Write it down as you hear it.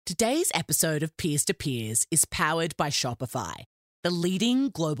Today's episode of Peers to Peers is powered by Shopify, the leading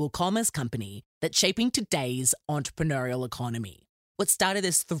global commerce company that's shaping today's entrepreneurial economy. What started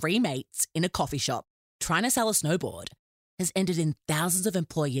as three mates in a coffee shop trying to sell a snowboard has ended in thousands of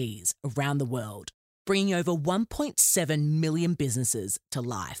employees around the world, bringing over 1.7 million businesses to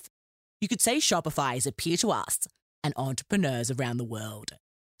life. You could say Shopify is a peer to us and entrepreneurs around the world.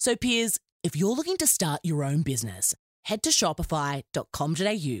 So peers, if you're looking to start your own business, head to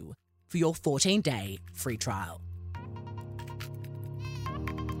shopify.com.au for your 14-day free trial.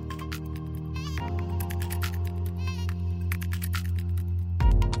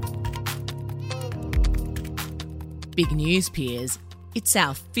 Big news, peers. It's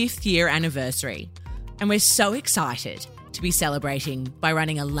our 5th year anniversary, and we're so excited to be celebrating by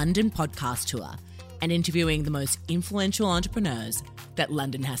running a London podcast tour and interviewing the most influential entrepreneurs that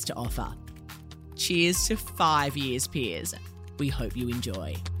London has to offer. Cheers to 5 years, peers. We hope you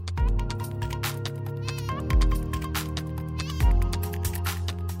enjoy.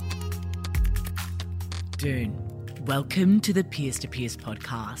 Dune, welcome to the Peers to Peers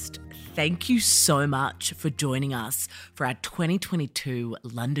podcast. Thank you so much for joining us for our 2022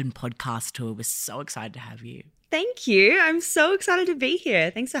 London podcast tour. We're so excited to have you. Thank you. I'm so excited to be here.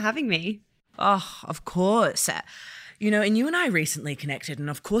 Thanks for having me. Oh, of course. You know, and you and I recently connected, and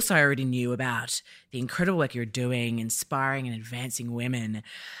of course I already knew about the incredible work you're doing, inspiring and advancing women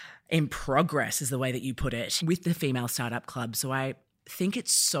in progress is the way that you put it, with the Female Startup Club. So I think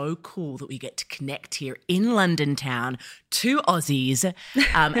it's so cool that we get to connect here in London town, two Aussies,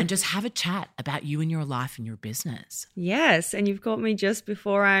 and just have a chat about you and your life and your business. Yes, and you've got me just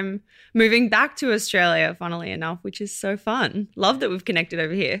before I'm moving back to Australia, funnily enough, which is so fun. Love that we've connected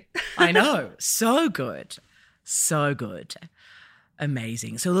over here. I know. So good. So good.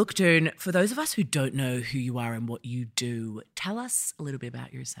 Amazing. So look, Dune, for those of us who don't know who you are and what you do, tell us a little bit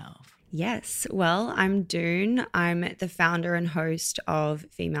about yourself. Yes. Well, I'm Dune. I'm the founder and host of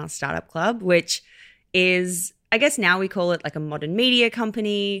Female Startup Club, which is, I guess now we call it like a modern media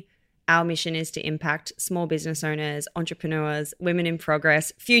company. Our mission is to impact small business owners, entrepreneurs, women in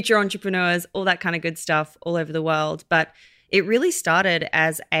progress, future entrepreneurs, all that kind of good stuff all over the world. But it really started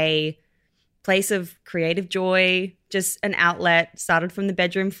as a place of creative joy, just an outlet, started from the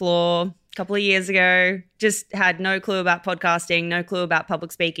bedroom floor a couple of years ago, just had no clue about podcasting, no clue about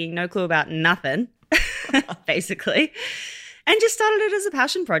public speaking, no clue about nothing, basically, and just started it as a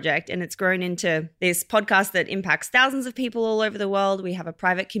passion project. And it's grown into this podcast that impacts thousands of people all over the world. We have a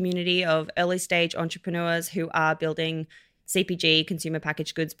private community of early stage entrepreneurs who are building CPG, consumer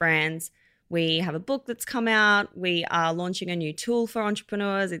packaged goods brands. We have a book that's come out. We are launching a new tool for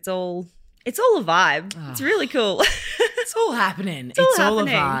entrepreneurs. It's all a vibe. Oh, it's really cool. It's all happening. It's all a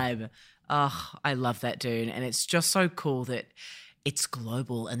vibe. Oh, I love that, Dune. And it's just so cool that it's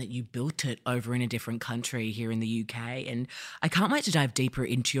global and that you built it over in a different country here in the UK. And I can't wait to dive deeper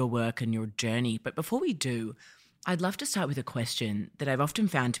into your work and your journey. But before we do, I'd love to start with a question that I've often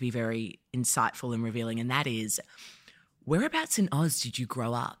found to be very insightful and revealing. And that is, whereabouts in Oz did you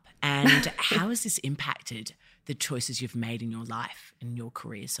grow up? And how has this impacted the choices you've made in your life and your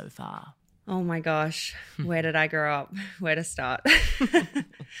career so far? Oh my gosh, where did I grow up? Where to start?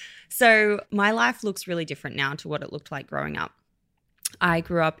 So my life looks really different now to what it looked like growing up. I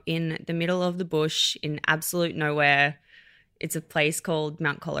grew up in the middle of the bush in absolute nowhere. It's a place called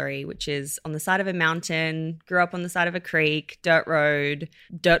Mount Collery, which is on the side of a mountain, grew up on the side of a creek, dirt road,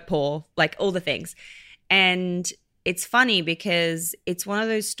 dirt poor, like all the things. And it's funny because it's one of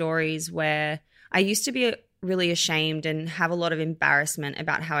those stories where I used to be really ashamed and have a lot of embarrassment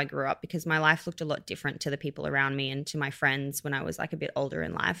about how I grew up because my life looked a lot different to the people around me and to my friends when I was like a bit older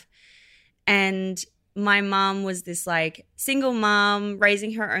in life. And my mom was this like single mom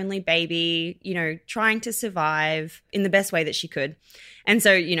raising her only baby, you know, trying to survive in the best way that she could. And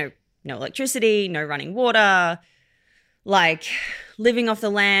so, you know, no electricity, no running water, like living off the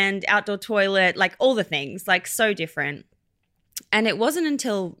land, outdoor toilet, like all the things, like so different. And it wasn't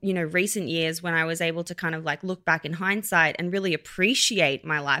until, you know, recent years when I was able to kind of like look back in hindsight and really appreciate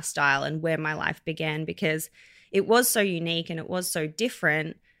my lifestyle and where my life began, because it was so unique and it was so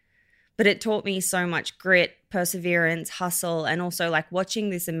different, but it taught me so much grit, perseverance, hustle, and also like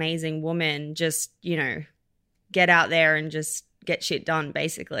watching this amazing woman just, you know, get out there and just get shit done,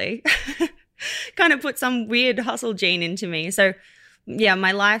 basically. Kind of put some weird hustle gene into me. So yeah,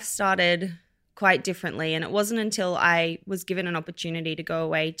 my life started quite differently. And it wasn't until I was given an opportunity to go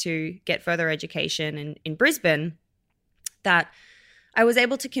away to get further education in Brisbane that I was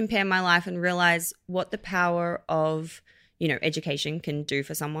able to compare my life and realize what the power of, you know, education can do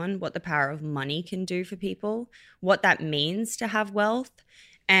for someone, what the power of money can do for people, what that means to have wealth.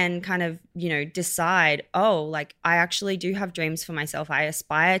 and kind of, decide, oh, like I actually do have dreams for myself. I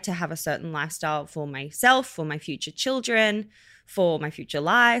aspire to have a certain lifestyle for myself, for my future children, for my future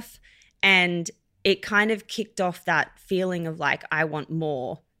life. And it kind of kicked off that feeling of like, I want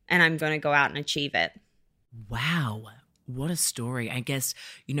more and I'm going to go out and achieve it. Wow. What a story. I guess,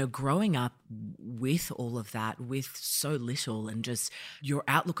 growing up with all of that, with so little, and just your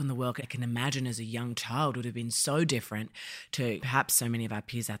outlook on the world, I can imagine as a young child would have been so different to perhaps so many of our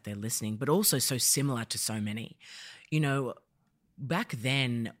peers out there listening, but also so similar to so many. Back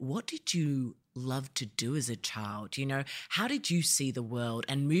then, what did you love to do as a child? How did you see the world?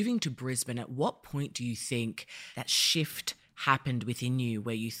 And moving to Brisbane, at what point do you think that shift happened within you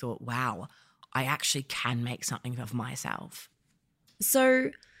where you thought, wow, I actually can make something of myself? So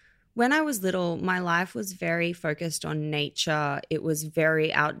when I was little, my life was very focused on nature. It was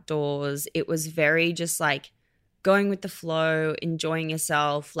very outdoors. It was very just like going with the flow, enjoying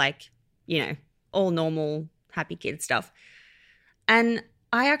yourself, like, all normal, happy kid stuff. And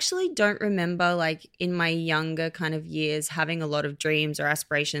I actually don't remember like in my younger kind of years having a lot of dreams or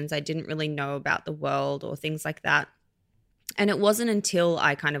aspirations. I didn't really know about the world or things like that. And it wasn't until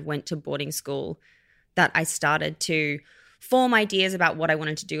I kind of went to boarding school that I started to form ideas about what I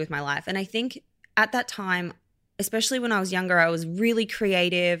wanted to do with my life. And I think at that time, especially when I was younger, I was really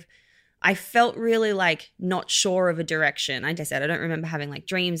creative. I felt really like not sure of a direction. Like I said, I don't remember having like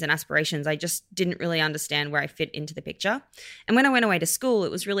dreams and aspirations. I just didn't really understand where I fit into the picture. And when I went away to school,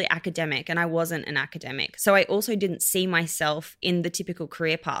 it was really academic and I wasn't an academic. So I also didn't see myself in the typical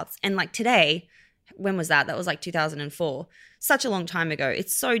career paths. And like today, when was that? That was like 2004. Such a long time ago.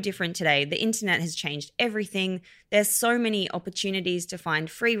 It's so different today. The internet has changed everything. There's so many opportunities to find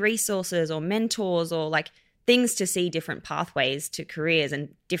free resources or mentors or like things to see different pathways to careers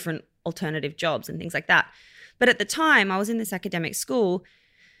and different alternative jobs and things like that. But at the time, I was in this academic school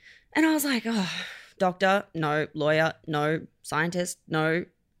and I was like, oh, doctor, no, lawyer, no, scientist, no.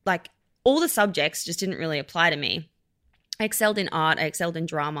 Like all the subjects just didn't really apply to me. I excelled in art, I excelled in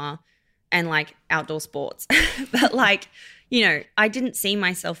drama, and like outdoor sports. But like, I didn't see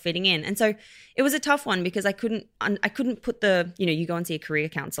myself fitting in. And so it was a tough one because I couldn't put you go and see a career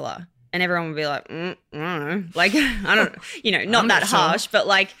counselor and everyone would be like, I don't know. Like, I don't, not that harsh, but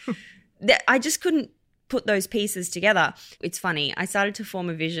like I just couldn't put those pieces together. It's funny. I started to form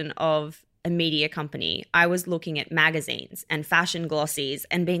a vision of a media company. I was looking at magazines and fashion glossies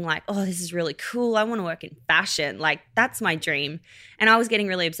and being like, oh, this is really cool. I want to work in fashion. Like that's my dream. And I was getting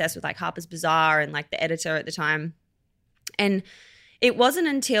really obsessed with like Harper's Bazaar and like the editor at the time. And it wasn't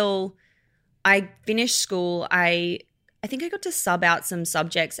until I finished school, I think I got to sub out some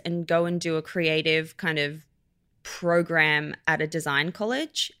subjects and go and do a creative kind of program at a design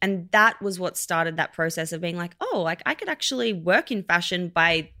college. And that was what started that process of being like, oh, like I could actually work in fashion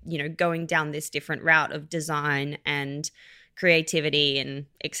by, going down this different route of design and creativity and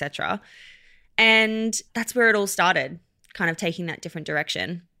etc. And that's where it all started, kind of taking that different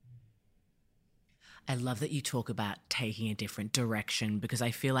direction. I love that you talk about taking a different direction because I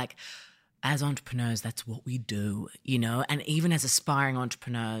feel like as entrepreneurs, that's what we do, and even as aspiring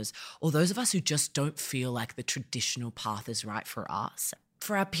entrepreneurs, or those of us who just don't feel like the traditional path is right for us.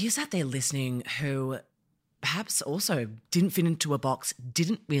 For our peers out there listening who perhaps also didn't fit into a box,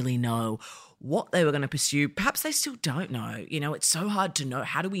 didn't really know what they were going to pursue, perhaps they still don't know. It's so hard to know.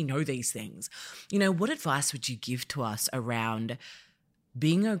 How do we know these things? What advice would you give to us around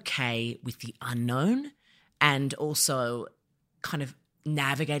being okay with the unknown and also kind of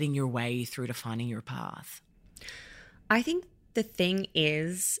navigating your way through to finding your path? I think the thing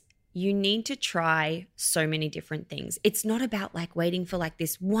is you need to try so many different things. It's not about like waiting for like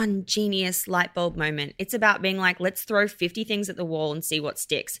this one genius light bulb moment. It's about being like, let's throw 50 things at the wall and see what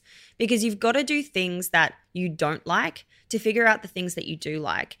sticks. Because you've got to do things that you don't like to figure out the things that you do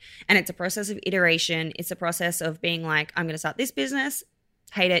like. And it's a process of iteration. It's a process of being like, I'm going to start this business,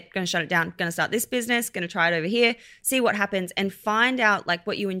 hate it, going to shut it down, going to start this business, going to try it over here, see what happens and find out like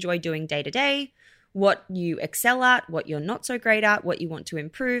what you enjoy doing day to day, what you excel at, what you're not so great at, what you want to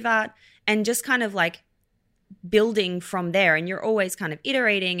improve at, and just kind of like building from there. And you're always kind of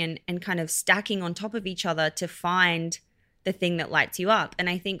iterating and kind of stacking on top of each other to find the thing that lights you up. And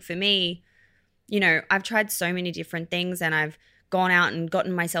I think for me, I've tried so many different things and I've gone out and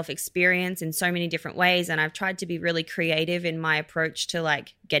gotten myself experience in so many different ways. And I've tried to be really creative in my approach to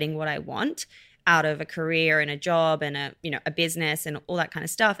like getting what I want out of a career and a job and a business and all that kind of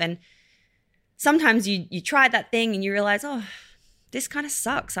stuff. And sometimes you try that thing and you realize, oh, this kind of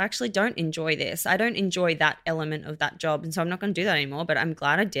sucks. I actually don't enjoy this. I don't enjoy that element of that job. And so I'm not going to do that anymore, but I'm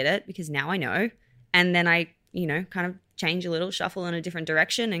glad I did it because now I know. And then I kind of change a little, shuffle in a different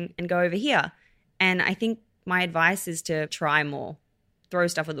direction and go over here. And I think my advice is to try more, throw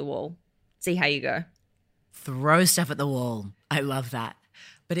stuff at the wall, see how you go. Throw stuff at the wall. I love that.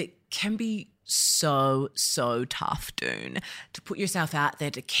 But it can be so tough, Doone, to put yourself out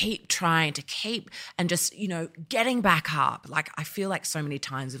there, to keep trying, and just, getting back up. Like, I feel like so many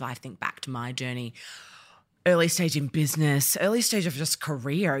times if I think back to my journey, early stage in business, early stage of just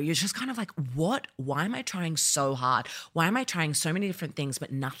career, you're just kind of like, what? Why am I trying so hard? Why am I trying so many different things,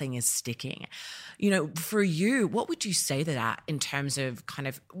 but nothing is sticking? For you, what would you say to that in terms of kind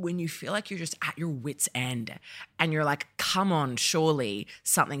of when you feel like you're just at your wit's end and you're like, come on, surely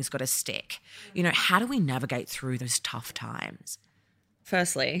something's got to stick. How do we navigate through those tough times?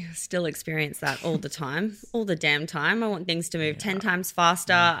 Firstly, still experience that all the time, all the damn time. I want things to move 10 times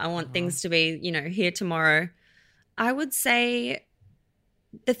faster. I want things to be, here tomorrow. I would say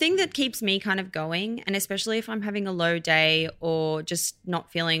the thing that keeps me kind of going, and especially if I'm having a low day or just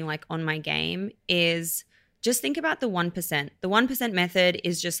not feeling like on my game, is just think about the 1%. The 1% method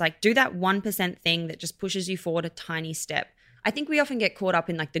is just like do that 1% thing that just pushes you forward a tiny step. I think we often get caught up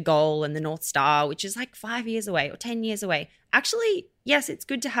in like the goal and the North Star, which is like 5 years away or 10 years away. Actually, yes, it's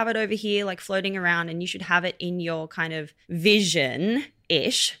good to have it over here, like floating around, and you should have it in your kind of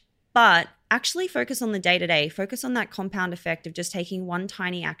vision-ish, but actually focus on the day-to-day, focus on that compound effect of just taking one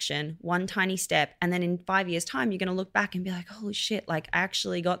tiny action, one tiny step. And then in 5 years' time, you're going to look back and be like, holy shit, like I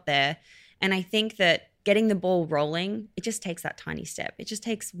actually got there. And I think that getting the ball rolling, it just takes that tiny step. It just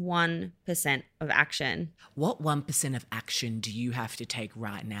takes 1% of action. What 1% of action do you have to take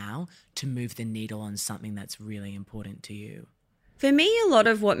right now to move the needle on something that's really important to you? For me, a lot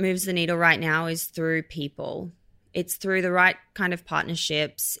of what moves the needle right now is through people. It's through the right kind of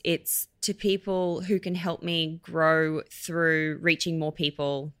partnerships. It's to people who can help me grow through reaching more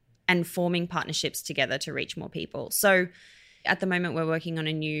people and forming partnerships together to reach more people. So at the moment, we're working on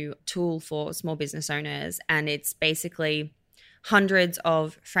a new tool for small business owners, and it's basically hundreds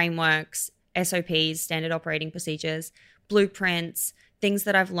of frameworks, SOPs, standard operating procedures, blueprints, things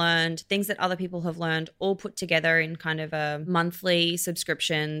that I've learned, things that other people have learned, all put together in kind of a monthly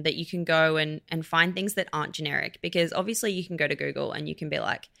subscription that you can go and find things that aren't generic. Because obviously you can go to Google and you can be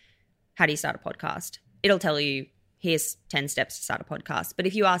like, how do you start a podcast? It'll tell you, here's 10 steps to start a podcast. But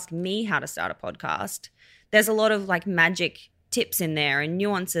if you ask me how to start a podcast, there's a lot of like magic tips in there and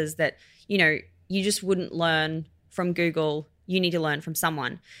nuances that, you just wouldn't learn from Google. You need to learn from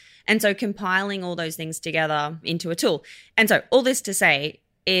someone. And so compiling all those things together into a tool. And so all this to say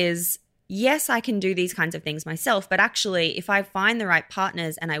is, yes, I can do these kinds of things myself, but actually if I find the right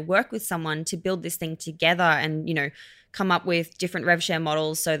partners and I work with someone to build this thing together and, come up with different rev share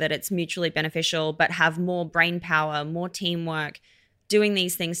models so that it's mutually beneficial, but have more brain power, more teamwork, doing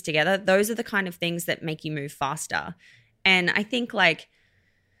these things together, those are the kind of things that make you move faster. And I think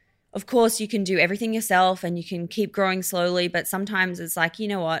of course you can do everything yourself and you can keep growing slowly, but sometimes it's like, you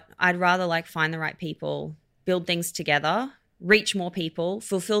know what, I'd rather find the right people, build things together, reach more people,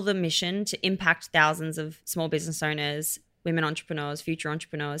 fulfill the mission to impact thousands of small business owners, women entrepreneurs, future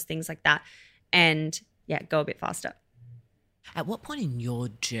entrepreneurs, things like that. And go a bit faster. At what point in your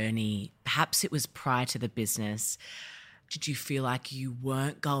journey, perhaps it was prior to the business, did you feel like you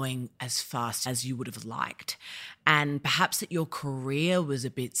weren't going as fast as you would have liked? And perhaps that your career was a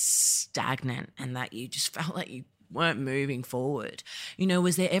bit stagnant and that you just felt like you weren't moving forward?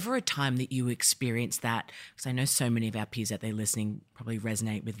 Was there ever a time that you experienced that? Because I know so many of our peers out there listening probably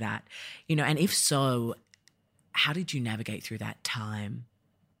resonate with that. And if so, how did you navigate through that time?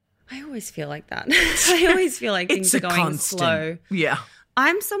 I always feel like that. I always feel like things are going constant. Slow. Yeah.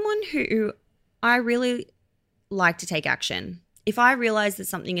 I'm someone who I really like to take action. If I realize that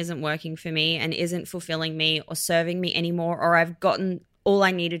something isn't working for me and isn't fulfilling me or serving me anymore, or I've gotten all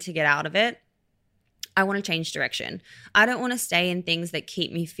I needed to get out of it, I want to change direction. I don't want to stay in things that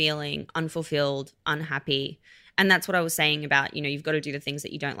keep me feeling unfulfilled, unhappy. And that's what I was saying about, you've got to do the things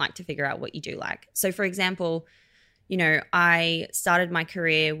that you don't like to figure out what you do like. So for example, I started my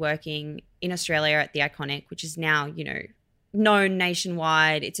career working in Australia at The Iconic, which is now, known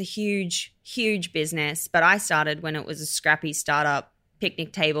nationwide. It's a huge, huge business. But I started when it was a scrappy startup,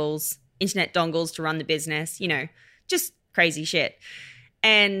 picnic tables, internet dongles to run the business, just crazy shit.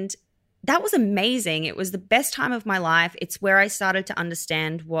 And that was amazing. It was the best time of my life. It's where I started to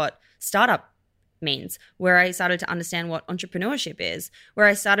understand what startup means, where I started to understand what entrepreneurship is, where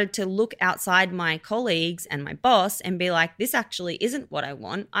I started to look outside my colleagues and my boss and be like, this actually isn't what I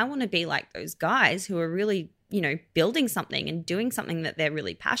want. I want to be like those guys who are really, building something and doing something that they're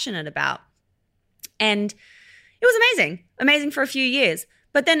really passionate about. And it was amazing for a few years.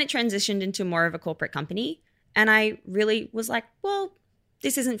 But then it transitioned into more of a corporate company. And I really was like, well,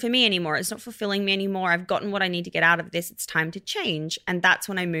 this isn't for me anymore. It's not fulfilling me anymore. I've gotten what I need to get out of this. It's time to change. And that's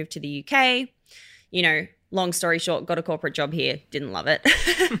when I moved to the UK. You know, long story short, got a corporate job here, didn't love it.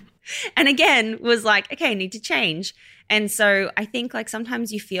 And again, was like, okay, I need to change. And so I think like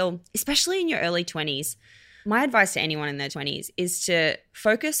sometimes you feel, especially in your early 20s, my advice to anyone in their 20s is to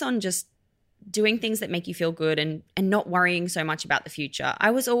focus on just doing things that make you feel good and not worrying so much about the future. I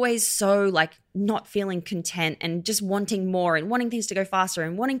was always so like not feeling content and just wanting more and wanting things to go faster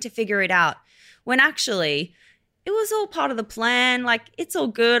and wanting to figure it out, when actually it was all part of the plan. Like, it's all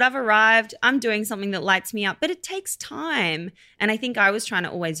good. I've arrived. I'm doing something that lights me up, but it takes time. And I think I was trying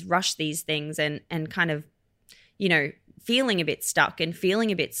to always rush these things and kind of, you know, feeling a bit stuck and feeling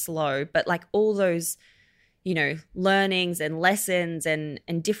a bit slow. But like all those, you know, learnings and lessons and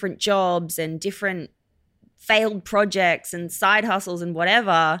different jobs and different failed projects and side hustles and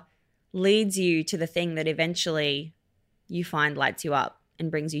whatever leads you to the thing that eventually you find lights you up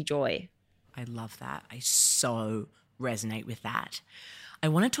and brings you joy. I love that. I so resonate with that. I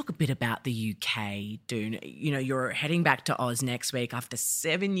want to talk a bit about the UK, Doone. You know, you're heading back to Oz next week after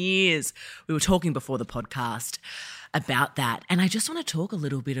 7 years. We were talking before the podcast about that. And I just want to talk a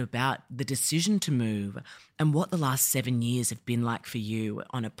little bit about the decision to move and what the last 7 years have been like for you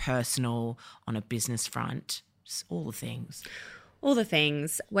on a personal, on a business front, just all the things. All the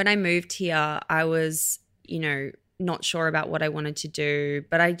things. When I moved here, I was, you know, not sure about what I wanted to do,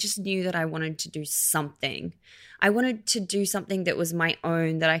 but I just knew that I wanted to do something. I wanted to do something that was my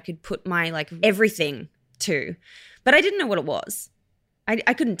own, that I could put my like everything to, but I didn't know what it was.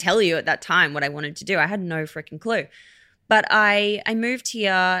 I couldn't tell you at that time what I wanted to do. I had no freaking clue. But I moved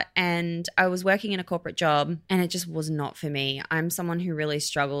here and I was working in a corporate job and it just was not for me. I'm someone who really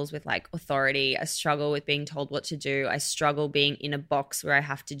struggles with like authority. I struggle with being told what to do. I struggle being in a box where I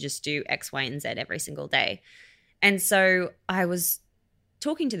have to just do X, Y, and Z every single day. And so I was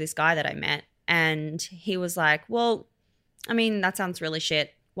talking to this guy that I met and he was like, well, I mean, that sounds really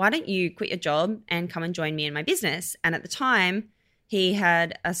shit. Why don't you quit your job and come and join me in my business? And at the time, he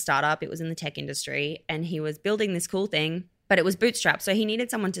had a startup. It was in the tech industry and he was building this cool thing, but it was bootstrapped. So he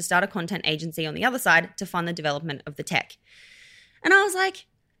needed someone to start a content agency on the other side to fund the development of the tech. And I was like,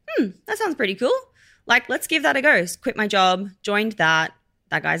 that sounds pretty cool. Like, let's give that a go. Quit my job, joined that.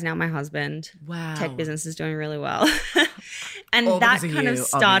 That guy's now my husband. Wow. Tech business is doing really well. And all that kind of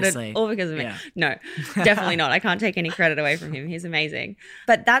started obviously. All because of me. Yeah. No, definitely not. I can't take any credit away from him. He's amazing.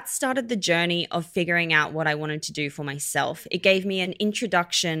 But that started the journey of figuring out what I wanted to do for myself. It gave me an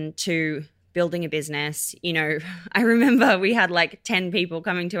introduction to building a business. You know, I remember we had like 10 people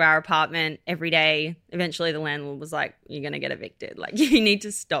coming to our apartment every day. Eventually the landlord was like, you're going to get evicted. Like, you need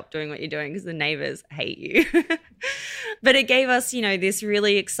to stop doing what you're doing because the neighbors hate you. But it gave us, you know, this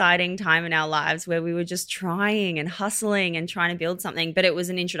really exciting time in our lives where we were just trying and hustling and trying to build something. But it was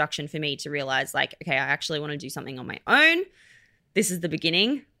an introduction for me to realize like, okay, I actually want to do something on my own. This is the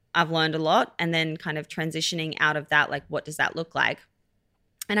beginning. I've learned a lot. And then kind of transitioning out of that, like, what does that look like?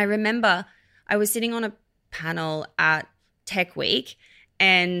 And I remember I was sitting on a panel at Tech Week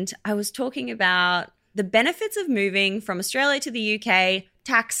and I was talking about the benefits of moving from Australia to the UK,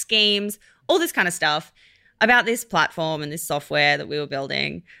 tax schemes, all this kind of stuff about this platform and this software that we were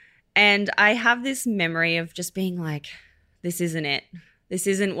building. And I have this memory of just being like, this isn't it. This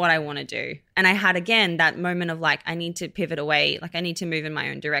isn't what I want to do. And I had, again, that moment of like, I need to pivot away. Like, I need to move in my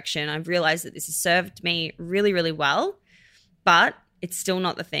own direction. I've realized that this has served me really, really well, but it's still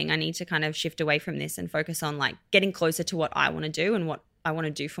not the thing. I need to kind of shift away from this and focus on like getting closer to what I want to do and what I want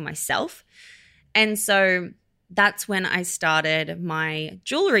to do for myself. And so that's when I started my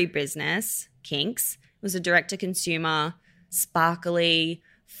jewelry business, Kinks. It was a direct-to-consumer, sparkly,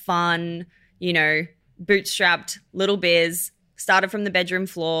 fun, you know, bootstrapped little biz. Started from the bedroom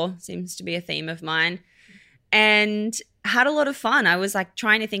floor, seems to be a theme of mine, and had a lot of fun. I was like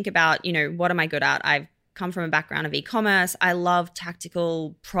trying to think about, you know, what am I good at? I've come from a background of e-commerce. I love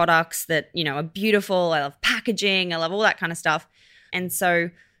tactical products that, you know, are beautiful. I love packaging. I love all that kind of stuff. And so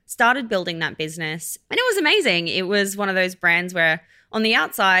started building that business and it was amazing. It was one of those brands where on the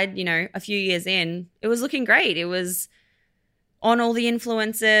outside, you know, a few years in, it was looking great. It was on all the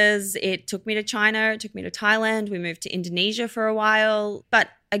influencers. It took me to China. It took me to Thailand. We moved to Indonesia for a while. But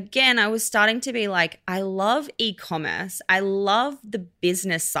again, I was starting to be like, I love e-commerce. I love the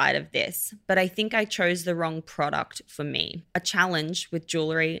business side of this, but I think I chose the wrong product for me. A challenge with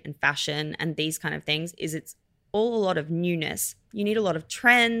jewelry and fashion and these kind of things is it's all a lot of newness. You need a lot of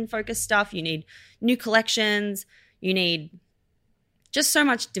trend-focused stuff. You need new collections. You need just so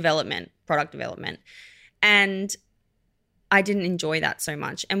much development, product development. And I didn't enjoy that so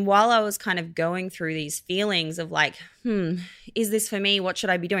much. And while I was kind of going through these feelings of like, is this for me? What should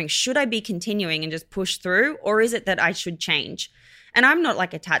I be doing? Should I be continuing and just push through? Or is it that I should change? And I'm not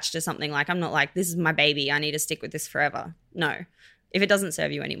like attached to something, like I'm not like, this is my baby, I need to stick with this forever. No. If it doesn't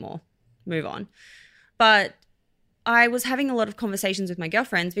serve you anymore, move on. But I was having a lot of conversations with my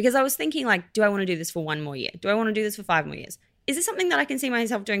girlfriends because I was thinking like, do I want to do this for 1 more year? Do I want to do this for 5 more years? Is this something that I can see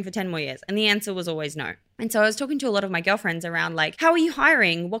myself doing for 10 more years? And the answer was always no. And so I was talking to a lot of my girlfriends around like, how are you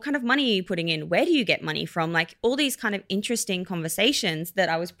hiring? What kind of money are you putting in? Where do you get money from? Like all these kind of interesting conversations that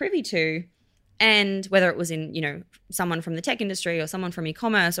I was privy to. And whether it was in, someone from the tech industry or someone from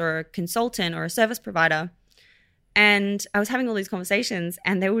e-commerce or a consultant or a service provider. And I was having all these conversations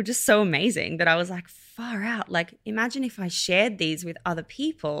and they were just so amazing that I was like, far out. Like imagine if I shared these with other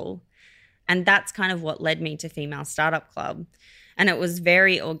people. And that's kind of what led me to Female Startup Club. And it was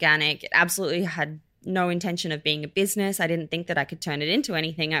very organic. It absolutely had no intention of being a business. I didn't think that I could turn it into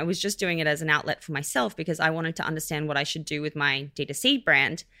anything. I was just doing it as an outlet for myself because I wanted to understand what I should do with my D2C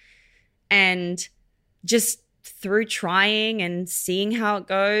brand. And just through trying and seeing how it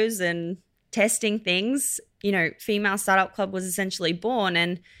goes and testing things, Female Startup Club was essentially born.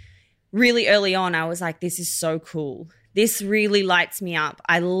 And really early on, I was like, this is so cool. This really lights me up.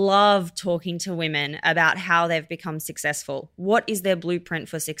 I love talking to women about how they've become successful. What is their blueprint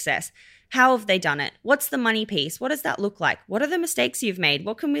for success? How have they done it? What's the money piece? What does that look like? What are the mistakes you've made?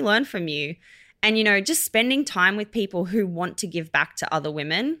 What can we learn from you? And, just spending time with people who want to give back to other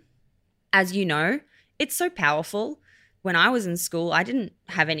women. As you know, it's so powerful. When I was in school, I didn't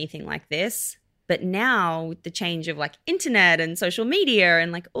have anything like this. But now with the change of like internet and social media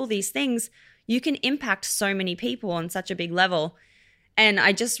and like all these things, you can impact so many people on such a big level. And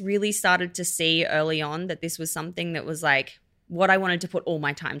I just really started to see early on that this was something that was like what I wanted to put all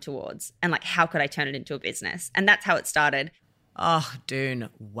my time towards and like how could I turn it into a business? And that's how it started. Oh, Doone,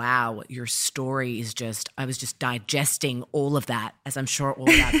 wow. Your story is I was just digesting all of that, as I'm sure all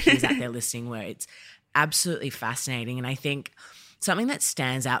of our peers out there listening were. It's absolutely fascinating. And I think something that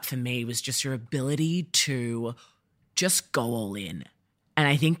stands out for me was just your ability to just go all in. And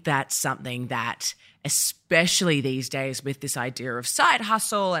I think that's something that, especially these days with this idea of side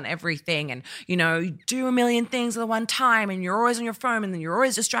hustle and everything and, you do a million things at one time and you're always on your phone and then you're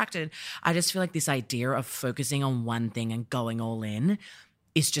always distracted. I just feel like this idea of focusing on one thing and going all in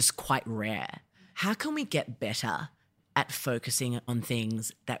is just quite rare. How can we get better at focusing on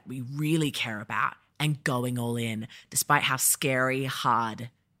things that we really care about and going all in, despite how scary, hard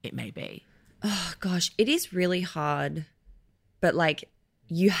it may be? Oh, gosh, it is really hard. But like,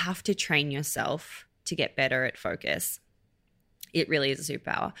 you have to train yourself to get better at focus. It really is a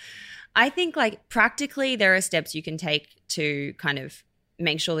superpower. I think like practically there are steps you can take to kind of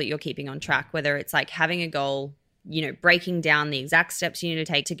make sure that you're keeping on track, whether it's like having a goal, breaking down the exact steps you need to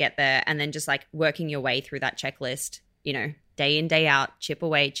take to get there and then just like working your way through that checklist, day in, day out, chip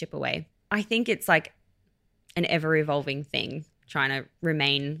away. I think it's like an ever evolving thing, trying to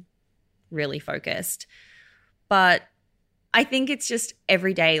remain really focused. But I think it's just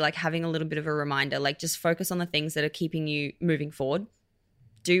every day, like having a little bit of a reminder, like just focus on the things that are keeping you moving forward.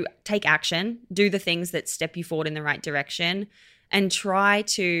 Take action, do the things that step you forward in the right direction and try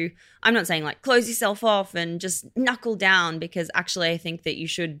to, I'm not saying like close yourself off and just knuckle down because actually I think that you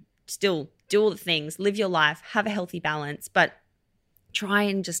should still do all the things, live your life, have a healthy balance, but try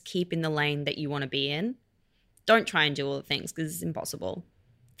and just keep in the lane that you want to be in. Don't try and do all the things because it's impossible.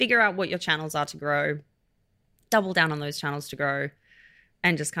 Figure out what your channels are to grow. Double down on those channels to grow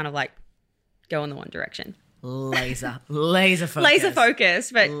and just kind of like go in the one direction. Laser focus. Laser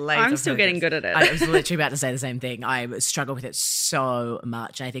focus, but I'm still getting good at it. I was literally about to say the same thing. I struggle with it so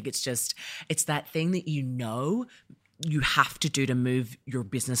much. I think it's that thing that you have to do to move your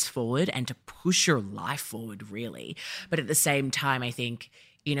business forward and to push your life forward really. But at the same time, I think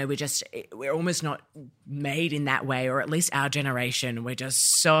we're almost not made in that way, or at least our generation, we're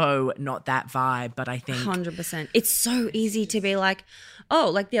just so not that vibe. But I think 100%. It's so easy to be like,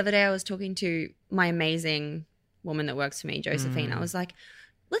 oh, like the other day I was talking to my amazing woman that works for me, Josephine. I was like,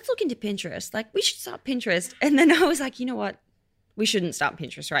 let's look into Pinterest. Like we should start Pinterest. And then I was like, you know what? We shouldn't start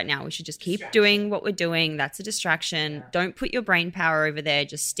Pinterest right now. We should just keep doing what we're doing. That's a distraction. Yeah. Don't put your brain power over there.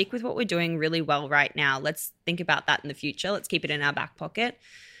 Just stick with what we're doing really well right now. Let's think about that in the future. Let's keep it in our back pocket.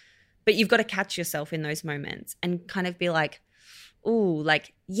 But you've got to catch yourself in those moments and kind of be like, ooh,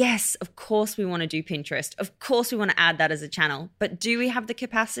 like, yes, of course we want to do Pinterest. Of course we want to add that as a channel. But do we have the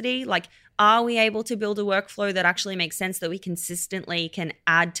capacity? Like, are we able to build a workflow that actually makes sense that we consistently can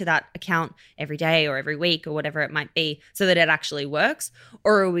add to that account every day or every week or whatever it might be so that it actually works?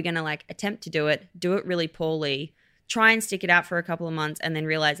 Or are we going to like attempt to do it really poorly, try and stick it out for a couple of months and then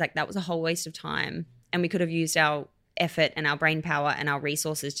realize like that was a whole waste of time and we could have used our effort and our brain power and our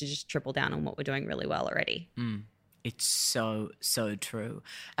resources to just triple down on what we're doing really well already. It's so, so true.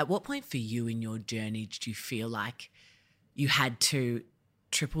 At what point for you in your journey did you feel like you had to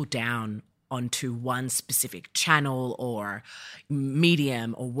triple down onto one specific channel or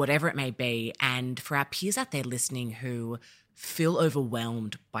medium or whatever it may be? And for our peers out there listening who feel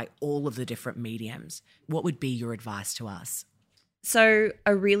overwhelmed by all of the different mediums, what would be your advice to us? So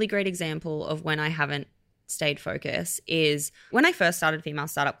a really great example of when I haven't stayed focused is when I first started Female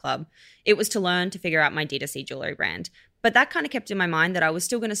Startup Club, it was to learn to figure out my D2C jewelry brand. But that kind of kept in my mind that I was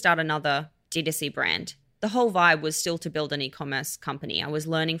still going to start another D2C brand. The whole vibe was still to build an e-commerce company. I was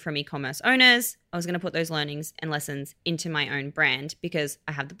learning from e-commerce owners. I was going to put those learnings and lessons into my own brand because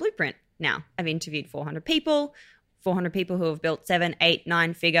I have the blueprint now. I've interviewed 400 people who have built 7, 8,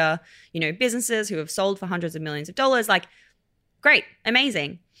 9-figure, businesses who have sold for hundreds of millions of dollars. Like, great,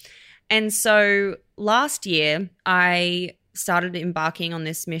 amazing. And so last year, I started embarking on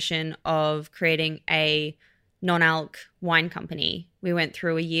this mission of creating a non-alc wine company. We went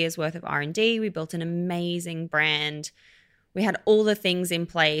through a year's worth of R&D. We built an amazing brand. We had all the things in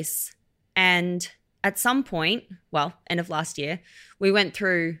place. And at some point, end of last year, we went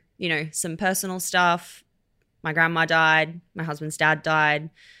through, some personal stuff. My grandma died. My husband's dad died.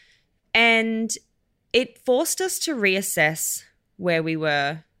 And it forced us to reassess where we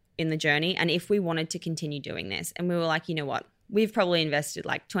were in the journey and if we wanted to continue doing this. And we were like, you know what? We've probably invested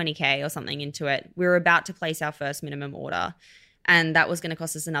like $20,000 or something into it. We were about to place our first minimum order and that was going to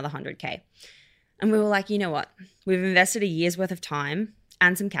cost us another $100,000. And we were like, you know what? We've invested a year's worth of time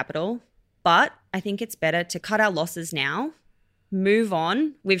and some capital, but I think it's better to cut our losses now, move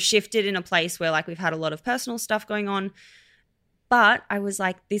on. We've shifted in a place where like we've had a lot of personal stuff going on. But I was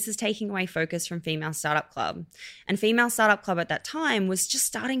like, this is taking away focus from Female Startup Club. And Female Startup Club at that time was just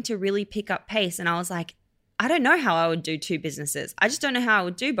starting to really pick up pace. And I was like, I don't know how I would do 2 businesses. I just don't know how I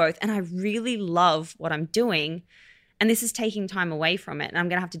would do both. And I really love what I'm doing. And this is taking time away from it. And I'm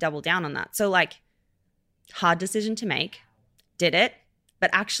going to have to double down on that. So like, hard decision to make, did it. But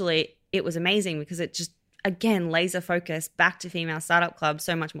actually it was amazing because it just, again, laser focus back to Female Startup Club,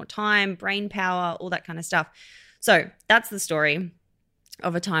 so much more time, brain power, all that kind of stuff. So that's the story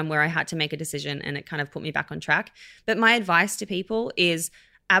of a time where I had to make a decision and it kind of put me back on track. But my advice to people is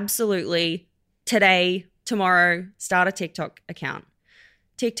absolutely today, tomorrow, start a TikTok account.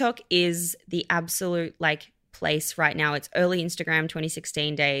 TikTok is the absolute place right now. It's early Instagram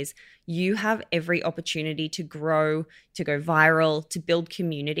 2016 days. You have every opportunity to grow, to go viral, to build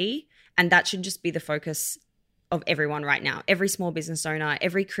community. And that should just be the focus of everyone right now. Every small business owner,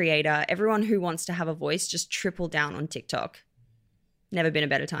 every creator, everyone who wants to have a voice, just triple down on TikTok. Never been a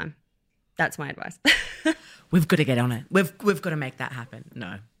better time. That's my advice. We've got to get on it. We've got to make that happen.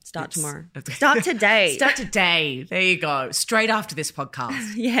 No. Start tomorrow. Start today. Start today. There you go. Straight after this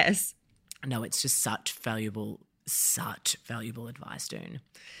podcast. Yes. No, it's just such valuable advice, Doone.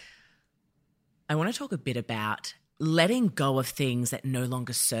 I want to talk a bit about letting go of things that no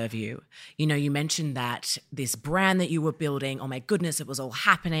longer serve you. You mentioned that this brand that you were building, oh my goodness, it was all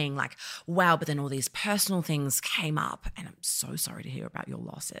happening, like, wow, but then all these personal things came up and I'm so sorry to hear about your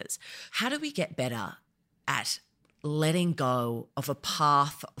losses. How do we get better at letting go of a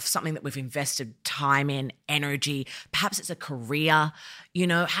path of something that we've invested time in, energy, perhaps it's a career,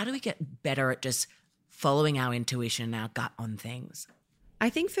 how do we get better at just following our intuition and our gut on things? I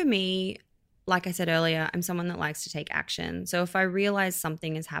think for me, like I said earlier, I'm someone that likes to take action. So if I realize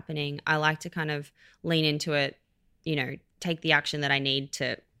something is happening, I like to kind of lean into it, take the action that I need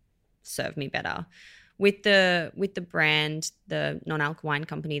to serve me better. With the brand, the non-alc wine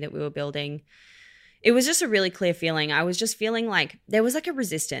company that we were building, it was just a really clear feeling. I was just feeling like there was like a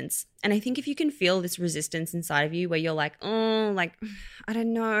resistance. And I think if you can feel this resistance inside of you where you're like, oh, like, I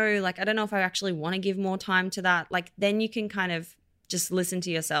don't know if I actually want to give more time to that. Like, then you can kind of just listen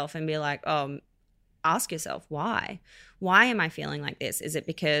to yourself and be like, ask yourself, why? Why am I feeling like this? Is it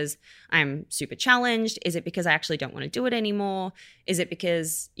because I'm super challenged? Is it because I actually don't want to do it anymore? Is it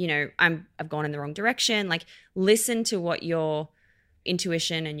because, I've gone in the wrong direction? Like, listen to what your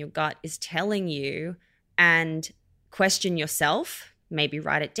intuition and your gut is telling you and question yourself, maybe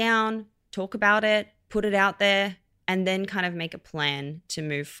write it down, talk about it, put it out there, and then kind of make a plan to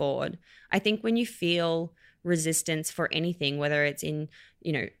move forward. I think when you feel resistance for anything, whether it's in,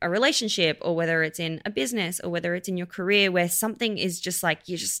 a relationship or whether it's in a business or whether it's in your career where something is just like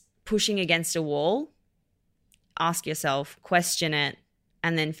you're just pushing against a wall, ask yourself, question it,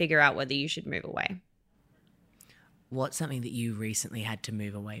 and then figure out whether you should move away. What's something that you recently had to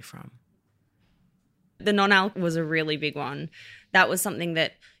move away from? The non-alc was a really big one. That was something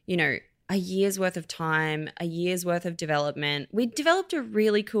that, you know, a year's worth of time, a year's worth of development. We developed a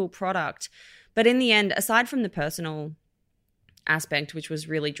really cool product. But in the end, aside from the personal aspect, which was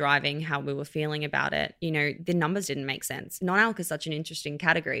really driving how we were feeling about it, you know, the numbers didn't make sense. Non-alc is such an interesting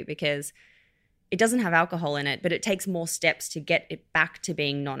category because it doesn't have alcohol in it, but it takes more steps to get it back to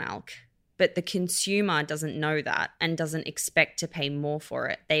being non-alc. But the consumer doesn't know that and doesn't expect to pay more for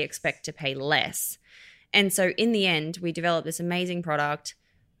it. They expect to pay less. And so in the end, we developed this amazing product,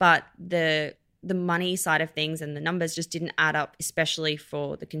 but the money side of things and the numbers just didn't add up, especially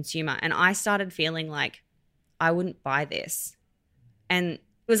for the consumer. And I started feeling like I wouldn't buy this. And it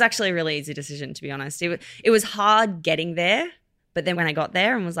was actually a really easy decision, to be honest. It was hard getting there. But then when I got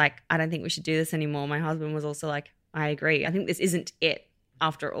there and was like, I don't think we should do this anymore, my husband was also like, I agree. I think this isn't it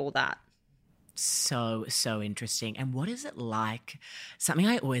after all that. So interesting. And what is it like? Something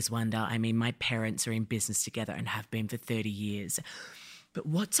I always wonder. I mean, my parents are in business together and have been for 30 years. But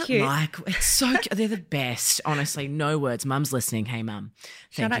what's it like? It's so they're the best, honestly. No words. Mum's listening. Hey, Mum.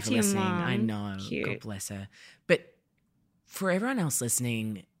 Thank you for listening. I know. Cute. God bless her. But for everyone else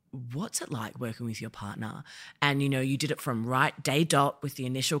listening, what's it like working with your partner? And, you know, you did it from day dot with the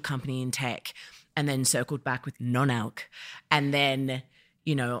initial company in tech and then circled back with non-alc. And then,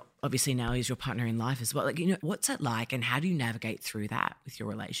 you know, obviously now he's your partner in life as well. Like, you know, what's it like and how do you navigate through that with your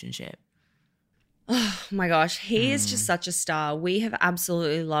relationship? Oh my gosh, he is just such a star. We have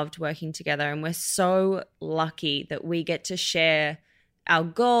absolutely loved working together and we're so lucky that we get to share our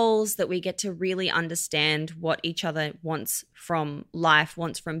goals, that we get to really understand what each other wants from life,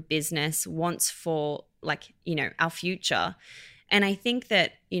 wants from business, wants for, like, you know, our future. And I think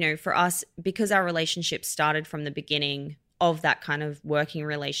that, you know, for us, because our relationship started from the beginning of that kind of working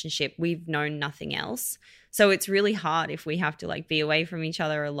relationship, we've known nothing else. So it's really hard if we have to like be away from each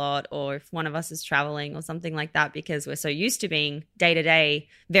other a lot, or if one of us is traveling or something like that, because we're so used to being day to day,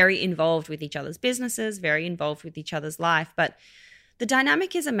 very involved with each other's businesses, very involved with each other's life. But the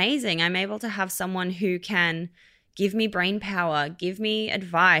dynamic is amazing. I'm able to have someone who can give me brain power, give me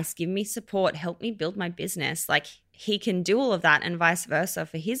advice, give me support, help me build my business. Like, he can do all of that and vice versa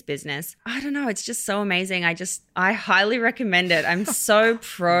for his business. I don't know. It's just so amazing. I highly recommend it. I'm so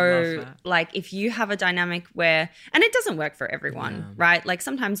pro. Like, if you have a dynamic where, and it doesn't work for everyone, right? Like,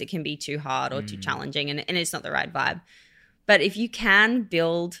 sometimes it can be too hard or too challenging and it's not the right vibe. But if you can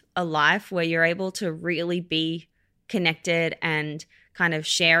build a life where you're able to really be connected and kind of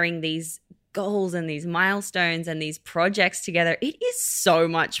sharing these goals and these milestones and these projects together, it is so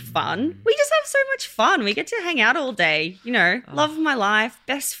much fun. We just have so much fun. We get to hang out all day, you know, love of my life,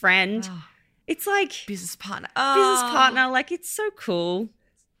 best friend. It's like business partner. Like, it's so cool.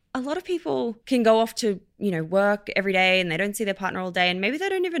 A lot of people can go off to, you know, work every day and they don't see their partner all day and maybe they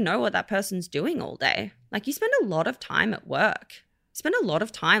don't even know what that person's doing all day. Like, you spend a lot of time at work. You spend a lot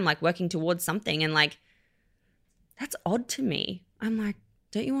of time like working towards something, and like, that's odd to me. I'm like,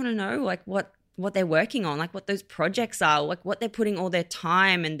 don't you want to know like what they're working on, like what those projects are, like what they're putting all their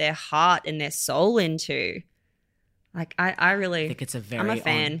time and their heart and their soul into? Like, I really think it's I'm a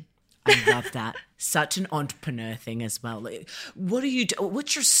fan. I love that. Such an entrepreneur thing as well. Like, what do you do?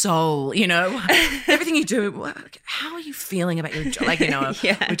 What's your soul? You know, everything you do. How are you feeling about your job? Like, you know,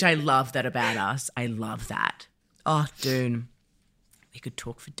 which I love that about us. I love that. Oh, Doone, we could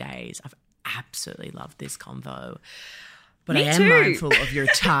talk for days. I've absolutely loved this convo. But I am mindful of your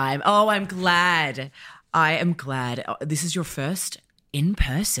time. Oh, I'm glad. I am glad. This is your first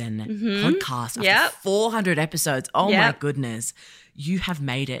in-person podcast after 400 episodes. Oh, my goodness. You have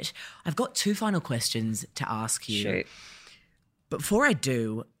made it. I've got 2 final questions to ask you. Shoot. But before I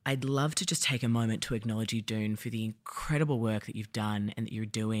do, I'd love to just take a moment to acknowledge you, Doone, for the incredible work that you've done and that you're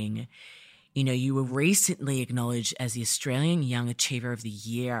doing. You know, you were recently acknowledged as the Australian Young Achiever of the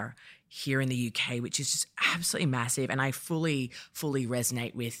Year here in the UK, which is just absolutely massive. And I fully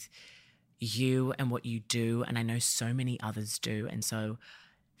resonate with you and what you do. And I know so many others do. And so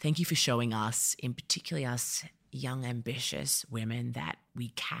thank you for showing us, in particular us young, ambitious women, that we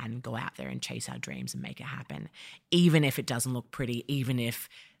can go out there and chase our dreams and make it happen, even if it doesn't look pretty, even if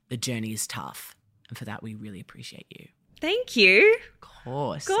the journey is tough. And for that, we really appreciate you. Thank you. Of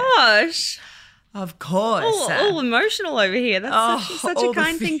course. Gosh. Of course. All emotional over here. That's such a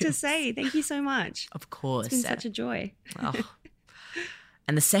kind thing to say. Thank you so much. Of course. It's been such a joy.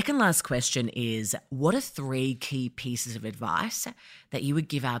 And the second last question is, what are 3 key pieces of advice that you would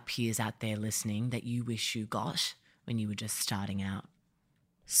give our peers out there listening that you wish you got when you were just starting out?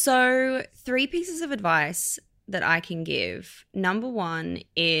 So 3 pieces of advice that I can give. Number 1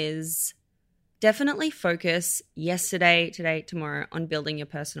 is definitely focus yesterday, today, tomorrow on building your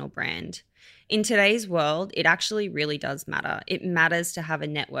personal brand. in today's world, it actually really does matter. It matters to have a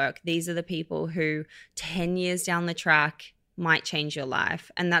network. These are the people who 10 years down the track might change your life.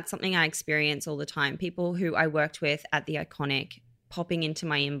 And that's something I experience all the time. People who I worked with at The Iconic popping into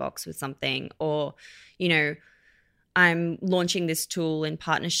my inbox with something, or, you know, I'm launching this tool in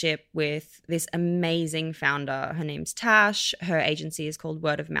partnership with this amazing founder. Her name's Tash. Her agency is called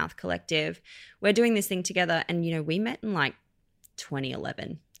Word of Mouth Collective. We're doing this thing together. And, you know, we met in like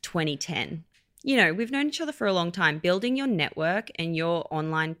 2011, 2010. You know, we've known each other for a long time. Building your network and your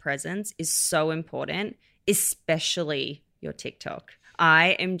online presence is so important, especially your TikTok.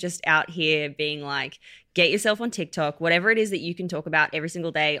 I am just out here being like, get yourself on TikTok, whatever it is that you can talk about every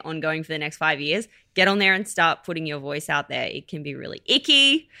single day ongoing for the next 5 years, get on there and start putting your voice out there. It can be really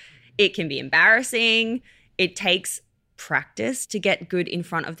icky. It can be embarrassing. It takes practice to get good in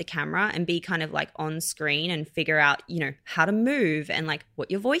front of the camera and be kind of like on screen and figure out, you know, how to move and like what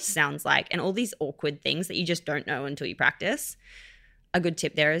your voice sounds like and all these awkward things that you just don't know until you practice. A good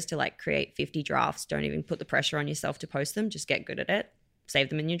tip there is to like create 50 drafts. Don't even put the pressure on yourself to post them. Just get good at it. Save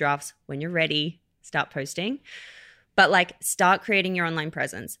them in your drafts. When you're ready, start posting. But like start creating your online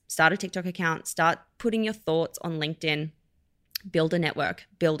presence. Start a TikTok account. Start putting your thoughts on LinkedIn. Build a network.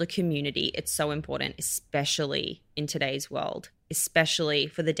 Build a community. It's so important, especially in today's world, especially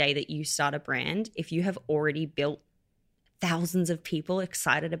for the day that you start a brand. If you have already built thousands of people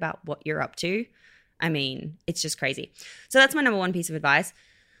excited about what you're up to, I mean, it's just crazy. So that's my number one piece of advice.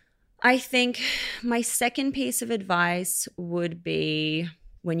 I think my second piece of advice would be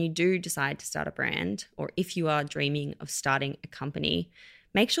when you do decide to start a brand, or if you are dreaming of starting a company,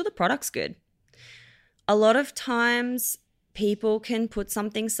 make sure the product's good. A lot of times people can put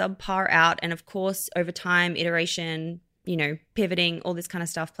something subpar out, and of course, over time, iteration, you know, pivoting, all this kind of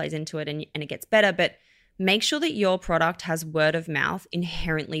stuff plays into it and it gets better, but make sure that your product has word of mouth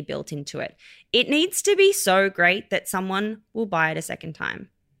inherently built into it. It needs to be so great that someone will buy it a second time,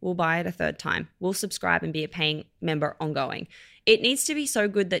 will buy it a third time, will subscribe and be a paying member ongoing. It needs to be so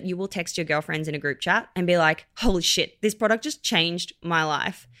good that you will text your girlfriends in a group chat and be like, holy shit, this product just changed my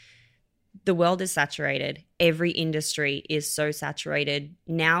life. The world is saturated. Every industry is so saturated.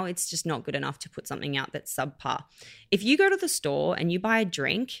 Now it's just not good enough to put something out that's subpar. If you go to the store and you buy a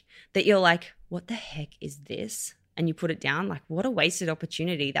drink that you're like, what the heck is this? And you put it down, like what a wasted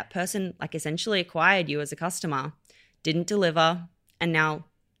opportunity. That person like essentially acquired you as a customer, didn't deliver, and now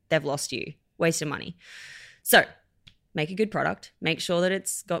they've lost you, wasted money. So make a good product. Make sure that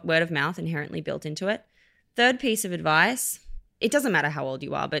it's got word of mouth inherently built into it. Third piece of advice, it doesn't matter how old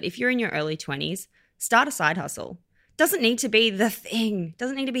you are, but if you're in your early 20s, start a side hustle. Doesn't need to be the thing,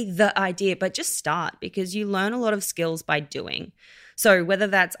 doesn't need to be the idea, but just start, because you learn a lot of skills by doing. So whether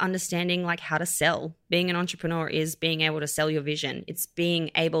that's understanding like how to sell, being an entrepreneur is being able to sell your vision. It's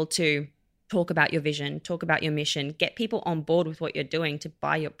being able to talk about your vision, talk about your mission, get people on board with what you're doing to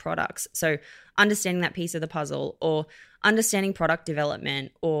buy your products. So understanding that piece of the puzzle, or understanding product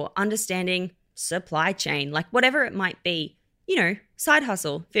development, or understanding supply chain, like whatever it might be, you know, side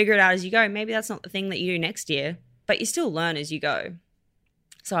hustle, figure it out as you go. Maybe that's not the thing that you do next year, but you still learn as you go.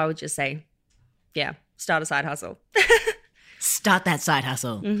 So I would just say, yeah, start a side hustle. Start that side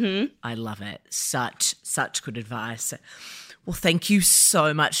hustle. Mm-hmm. I love it. Such good advice. Well, thank you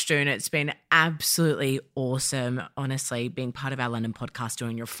so much, June. It's been absolutely awesome, honestly, being part of our London podcast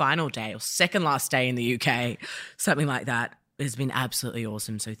during your final day or second last day in the UK, something like that. It's been absolutely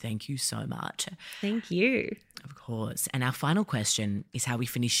awesome. So thank you so much. Thank you. Of course. And our final question is how we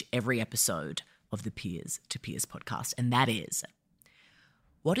finish every episode of the Peers to Peers podcast. And that is,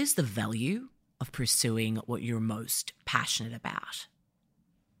 what is the value of pursuing what you're most passionate about?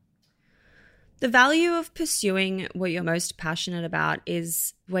 The value of pursuing what you're most passionate about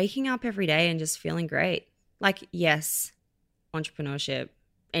is waking up every day and just feeling great. Like, yes, entrepreneurship,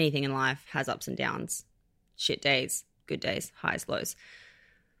 anything in life has ups and downs, shit days, good days, highs, lows.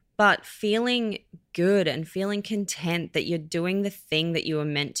 But feeling good and feeling content that you're doing the thing that you were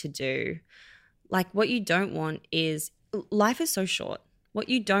meant to do. Like, what you don't want is, life is so short. What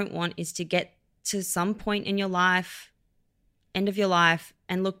you don't want is to get to some point in your life, end of your life,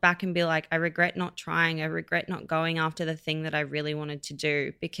 and look back and be like, I regret not trying. I regret not going after the thing that I really wanted to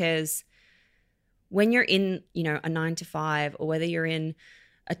do. Because when you're in, you know, a 9-to-5, or whether you're in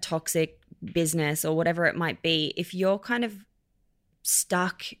a toxic business or whatever it might be, if you're kind of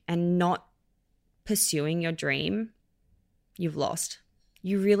stuck and not pursuing your dream, you've lost.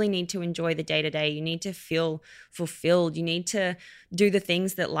 You really need to enjoy the day-to-day. You need to feel fulfilled. You need to do the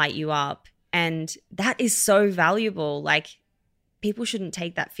things that light you up. And that is so valuable. Like, people shouldn't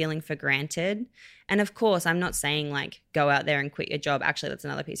take that feeling for granted. And of course, I'm not saying like go out there and quit your job. Actually, that's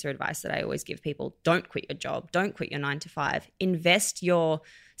another piece of advice that I always give people. Don't quit your job. Don't quit your 9 to 5. Invest your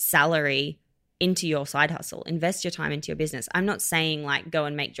salary into your side hustle. Invest your time into your business. I'm not saying like go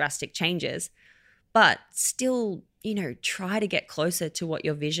and make drastic changes, but still, try to get closer to what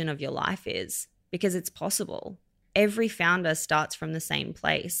your vision of your life is, because it's possible. Every founder starts from the same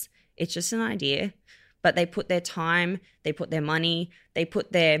place. It's just an idea. But they put their time, they put their money, they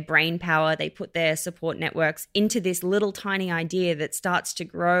put their brain power, they put their support networks into this little tiny idea that starts to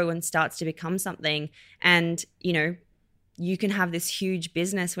grow and starts to become something. And, you can have this huge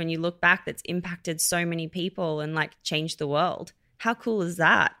business when you look back that's impacted so many people and like changed the world. How cool is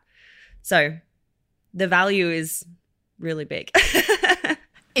that? So the value is really big.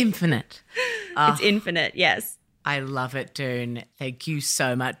 Infinite. It's infinite, yes. I love it, Doone. Thank you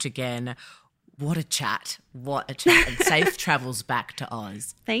so much again. What a chat. What a chat. And safe travels back to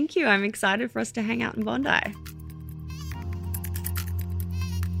Oz. Thank you. I'm excited for us to hang out in Bondi.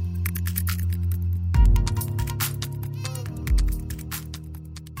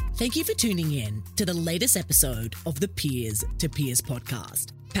 Thank you for tuning in to the latest episode of the Peers to Peers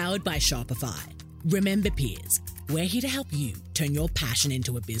podcast, powered by Shopify. Remember, peers, we're here to help you turn your passion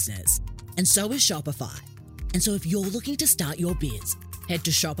into a business. And so is Shopify. And so if you're looking to start your biz, head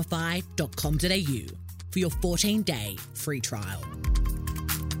to shopify.com.au for your 14-day free trial.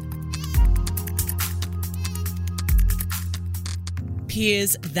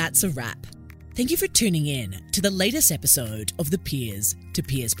 Peers, that's a wrap. Thank you for tuning in to the latest episode of the Peers to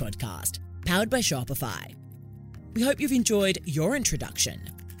Peers podcast, powered by Shopify. We hope you've enjoyed your introduction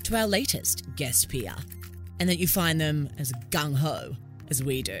to our latest guest peer, and that you find them as gung-ho as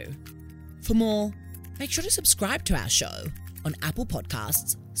we do. For more, make sure to subscribe to our show on Apple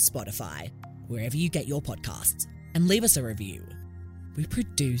Podcasts, Spotify, wherever you get your podcasts, and leave us a review. We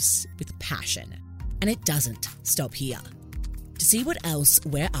produce with passion, and it doesn't stop here. To see what else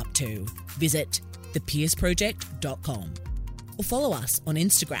we're up to, visit thepeersproject.com or follow us on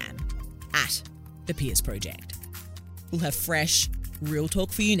Instagram @thepeersproject. We'll have fresh, real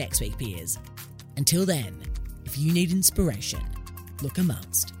talk for you next week, peers. Until then, if you need inspiration, look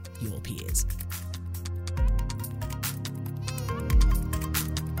amongst your peers.